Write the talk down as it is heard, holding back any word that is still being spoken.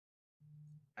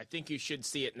I think you should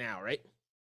see it now, right?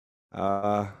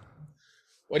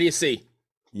 What do you see?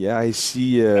 Yeah, I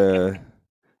see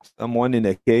someone in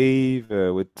a cave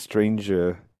with strange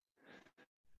in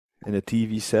a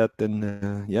TV set,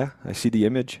 and yeah, I see the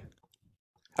image.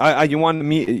 You want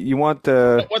me? You want?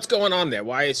 What's going on there?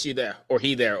 Why is she there, or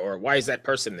he there, or why is that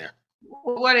person there?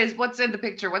 What's in the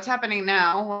picture? What's happening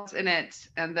now? What's in it?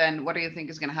 And then what do you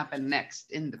think is going to happen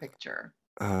next in the picture?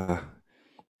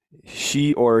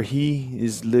 She or he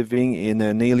is living in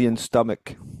an alien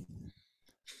stomach.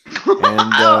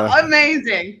 And,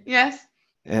 amazing! Yes.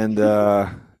 And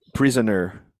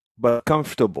prisoner, but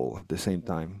comfortable at the same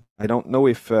time. I don't know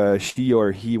if she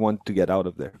or he want to get out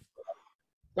of there.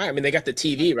 Right. I mean, they got the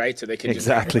TV, right? So they can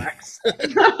exactly. Just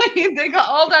They got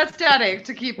all that static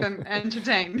to keep them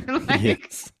entertained,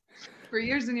 yes. For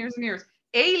years and years and years.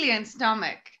 Alien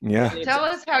stomach. Yeah. Tell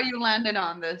us how you landed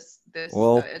on this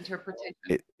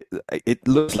interpretation. It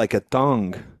looks like a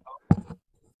tongue.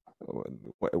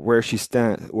 Where he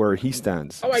stands.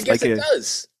 Oh, I guess it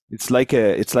does. It's like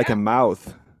a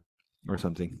mouth or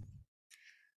something.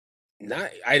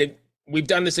 We've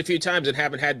done this a few times and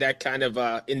haven't had that kind of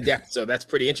in depth, so that's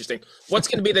pretty interesting. What's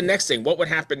going to be the next thing? What would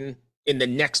happen in the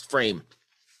next frame?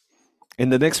 In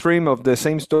the next frame of the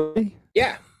same story?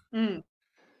 Yeah.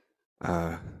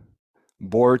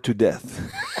 Bored to death.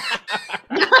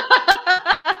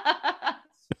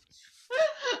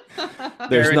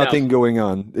 There's nothing going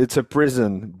on. It's a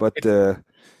prison, but there's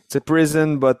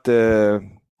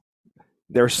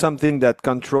something that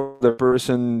controls the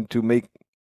person to make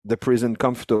the prison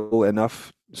comfortable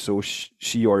enough so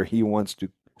she or he wants to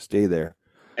stay there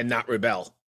and not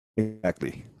rebel.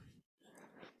 Exactly.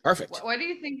 Perfect. Why do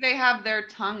you think they have their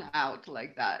tongue out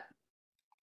like that?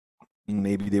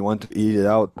 Maybe they want to eat it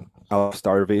out of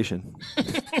starvation.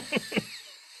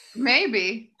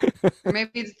 Maybe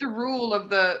it's the rule of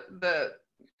the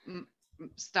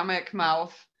stomach,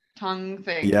 mouth, tongue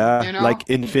thing. Yeah, you know? like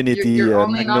Infinity, you're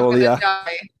only Magnolia. not gonna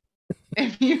die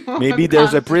if you Maybe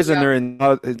there's a prisoner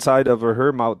inside of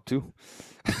her mouth too.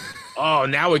 Oh,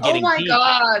 now we're getting. Oh my deep.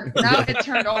 God! Now it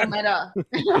turned all meta.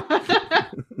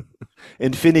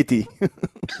 Infinity.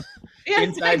 Yes,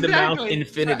 inside the mouth,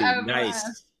 infinity.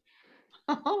 Nice.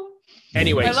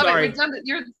 Anyway, I love sorry. it. We've done it.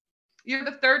 You're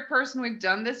the third person we've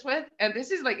done this with, and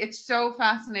this is it's so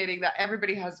fascinating that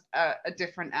everybody has a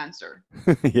different answer.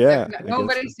 Yeah.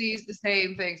 Nobody sees the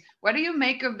same things. What do you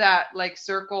make of that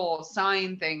circle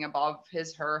sign thing above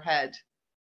her head?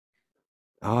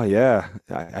 Oh yeah,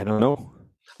 I don't know.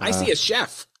 I see a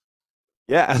chef.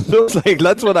 Yeah, it looks like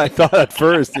that's what I thought at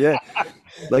first. Yeah,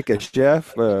 like a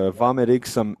chef vomiting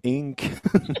some ink.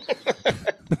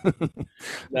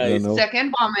 Nice.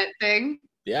 Second vomit thing.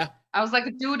 Yeah. I was like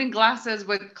a dude in glasses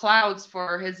with clouds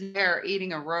for his hair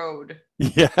eating a road.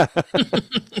 Yeah.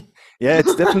 Yeah,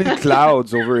 it's definitely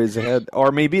clouds over his head.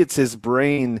 Or maybe it's his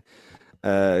brain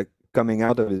coming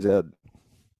out of his head.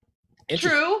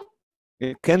 True.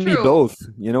 It can be both.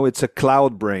 It's a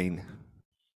cloud brain.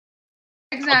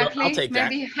 Exactly. I'll take that.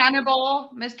 Maybe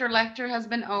Hannibal, Mr. Lecter has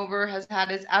been over, has had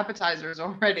his appetizers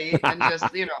already, and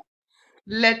just,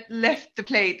 left the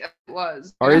plate as it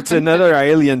was. Or it's another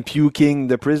alien puking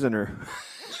the prisoner.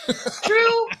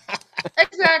 True.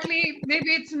 Exactly. Maybe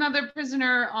it's another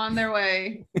prisoner on their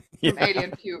way from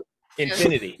alien puke.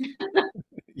 Infinity.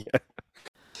 Yeah.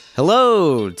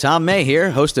 Hello, Tom May here,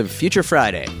 host of Future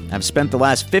Friday. I've spent the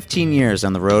last 15 years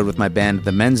on the road with my band,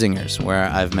 The Menzingers, where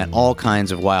I've met all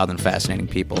kinds of wild and fascinating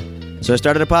people. So I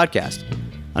started a podcast.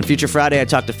 On Future Friday, I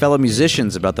talk to fellow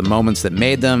musicians about the moments that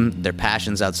made them, their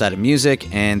passions outside of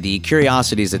music, and the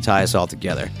curiosities that tie us all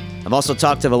together. I've also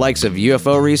talked to the likes of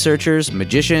UFO researchers,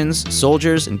 magicians,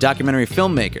 soldiers, and documentary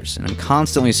filmmakers, and I'm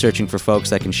constantly searching for folks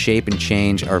that can shape and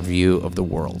change our view of the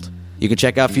world. You can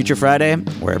check out Future Friday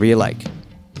wherever you like.